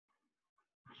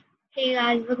Hey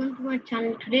guys, welcome to my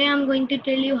channel. Today I'm going to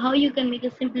tell you how you can make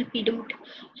a simple pedometer.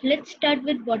 So let's start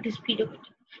with what is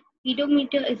pedometer.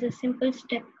 Pedometer is a simple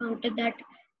step counter that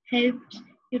helps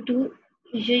you to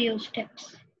measure your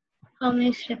steps. How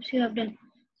many steps you have done.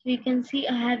 So you can see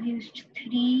I have used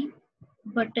 3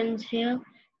 buttons here,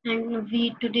 and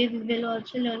today we will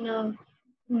also learn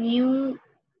new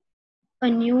a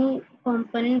new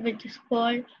component which is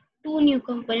called two new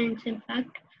components in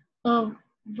fact. uh,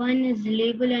 One is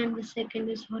label and the second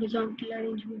is horizontal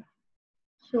arrangement.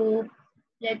 So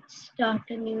let's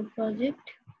start a new project.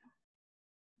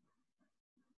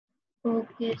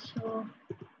 Okay, so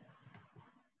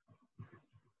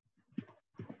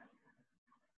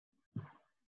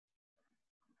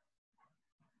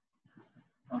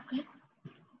okay,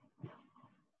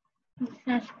 this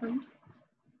has come.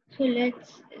 So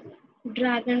let's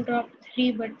drag and drop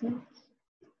 3 buttons,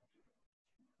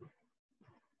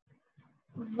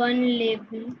 one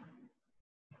label,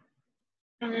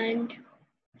 and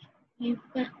you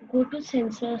can go to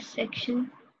sensor section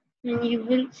and you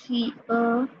will see a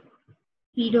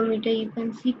pedometer. You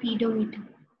can see pedometer.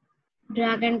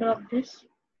 Drag and drop this.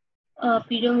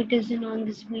 Pedometer is a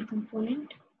non-visible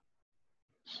component.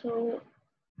 So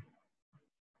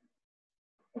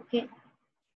okay,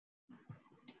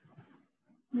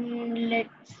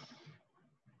 let's.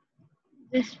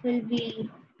 This will be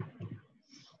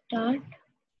start.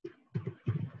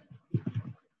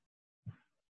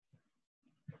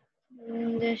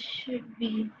 This should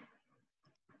be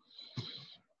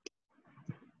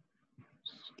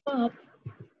stop,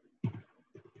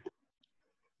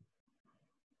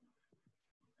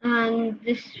 and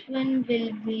this one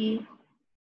will be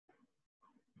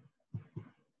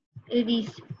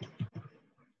reset.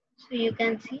 So you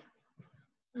can see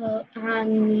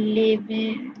and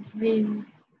label will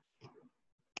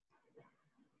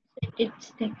set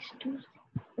its text to.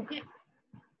 Okay,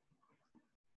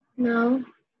 now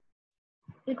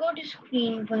we go to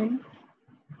screen 1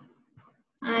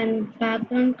 and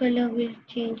background color will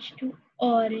change to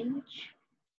orange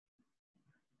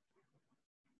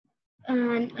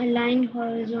and align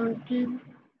horizontal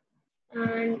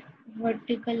and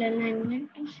vertical alignment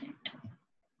to set.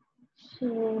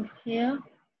 So here,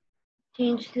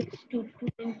 change this to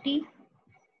 20,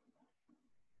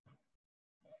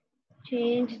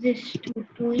 change this to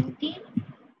 20,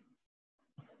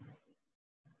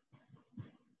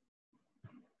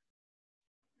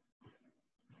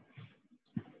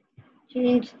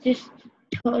 change this to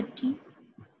 30,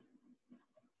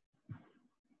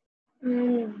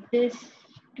 and this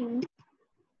to,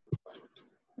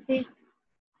 okay,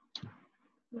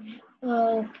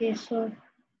 okay, so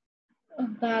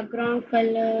background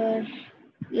color,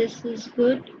 this is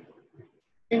good,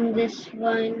 and this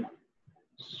one,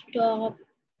 stop,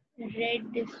 red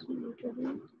this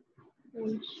one,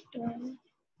 and stop,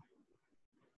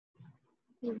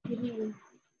 green.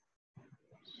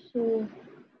 So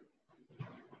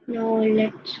now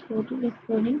let's go to the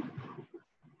coding.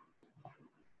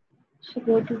 So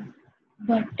go to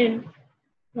button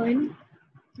 1.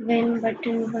 When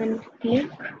button 1 click,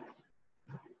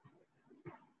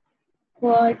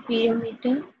 call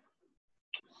pedometer,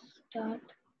 start.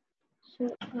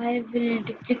 So I will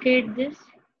duplicate this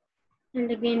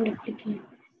and again duplicate.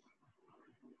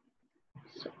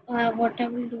 So what I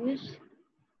will do is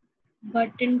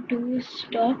button 2 is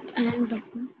stop and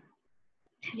button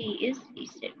 3 is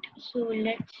reset. So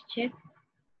let's check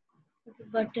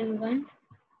button 1,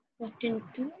 button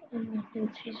 2 and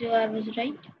button 3. So I was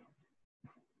right.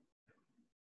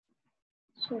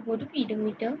 So go to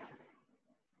pedometer,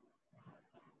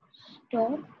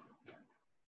 stop,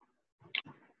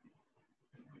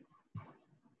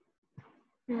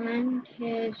 and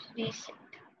here's reset.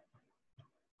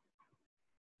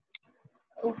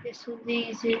 Okay, so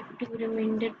these 2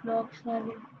 remainder blocks, I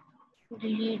will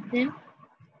delete them.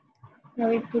 I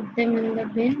will put them in the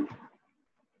bin.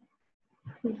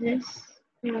 This,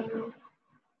 this,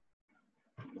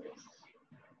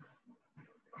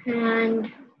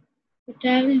 and what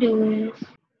I will do is,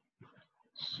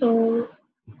 so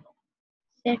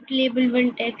set label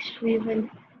 1 text, we will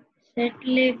set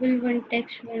label 1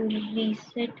 text when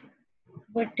reset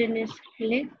button is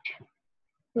clicked.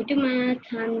 Go to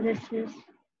math, and this is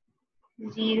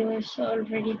 0 is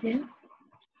already there,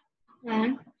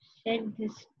 and set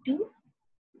this to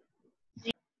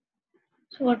 0.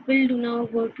 So what we'll do now,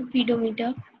 go to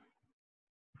pedometer.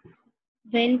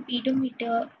 When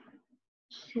pedometer,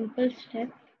 simple step,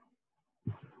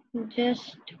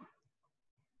 just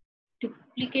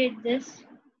duplicate this,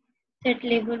 set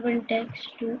label 1 text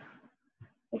to.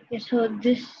 Okay, so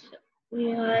this,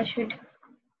 I should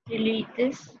delete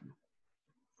this.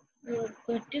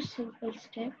 Go to simple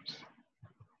steps.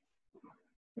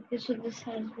 Okay, so this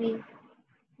has been,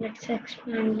 let's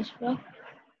expand this block,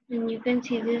 and you can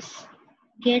see this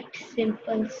get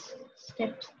simple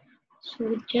steps.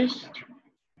 So just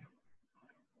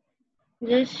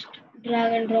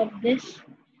drag and drop this,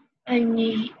 and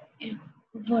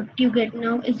what you get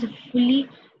now is a fully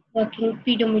working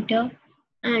speedometer.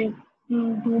 And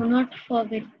do not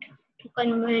forget to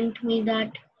comment me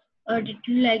that did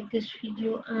you like this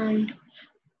video, and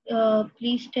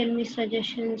please tell me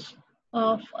suggestions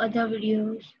of other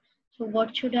videos. So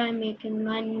what should I make in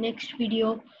my next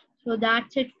video? So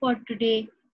that's it for today.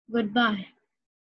 Goodbye.